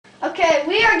Okay,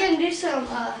 we are gonna do some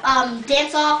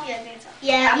dance off. Yeah, dance off.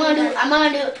 Yeah, I'm gonna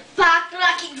do pop,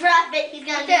 rocky, drop it. He's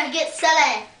gonna get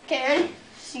silly. Okay, ready?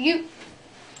 So you.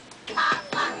 Pop,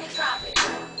 lock, and drop it.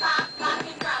 Pop, lock,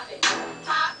 and drop it.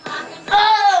 Pop, lock, and drop it.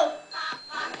 Oh! Pop,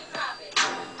 lock, and drop it.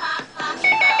 Pop, lock,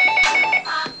 and drop it.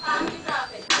 Pop, lock, and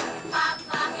drop it. Pop,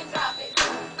 lock, and drop it.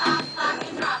 Pop, lock,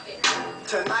 and drop it.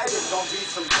 Tonight is gonna be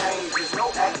some changes, no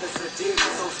acting sadistic,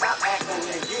 so stop acting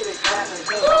and get it clapping.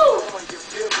 Woo!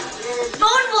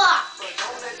 Phone block.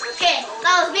 Okay,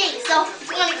 that was me. So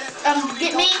if you wanna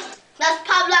get me, let's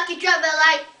pop, lock, and drop it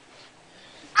like.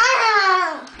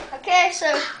 Ah! Okay,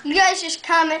 so you guys just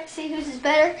comment, see whose is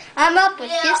better. I'm up with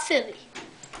Yeah. Get Silly.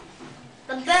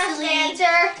 The best Silly.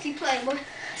 dancer. If you play, boy.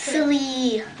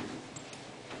 Silly.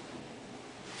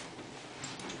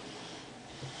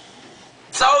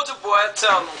 Soldier boy,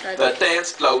 tell them the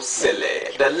dance flow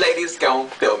silly. The ladies gon'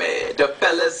 feel me. The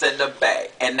fellas in the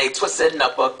back and they twisting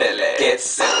up a belly. Get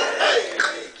silly,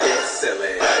 get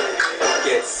silly,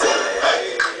 get silly,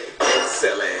 get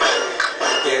silly,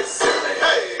 get silly,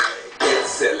 get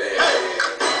silly,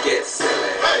 get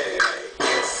silly,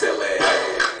 get silly,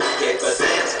 get the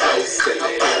dance flow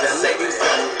silly. The ladies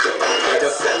gon' feel me. The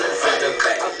fellas in the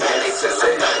back and they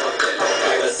twisting up a belly.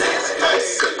 The dance flow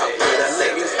silly. The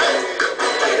ladies gon' feel me.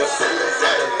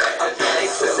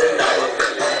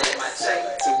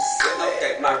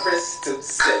 My wrist too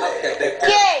silly.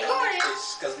 Yay!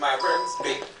 Cause my rims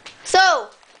big. So,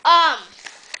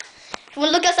 if you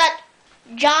wanna look us at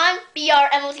John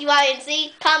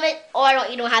BRMOTY comment, or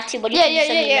you don't have to, but you can just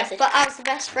send me a message. But I was the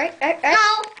best, right?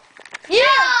 No.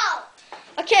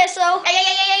 Yeah. Okay, so.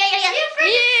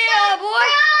 Yeah, boy.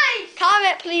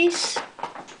 Comment, please.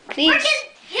 Please.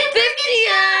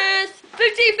 50th!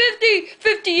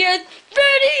 50th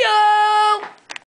video.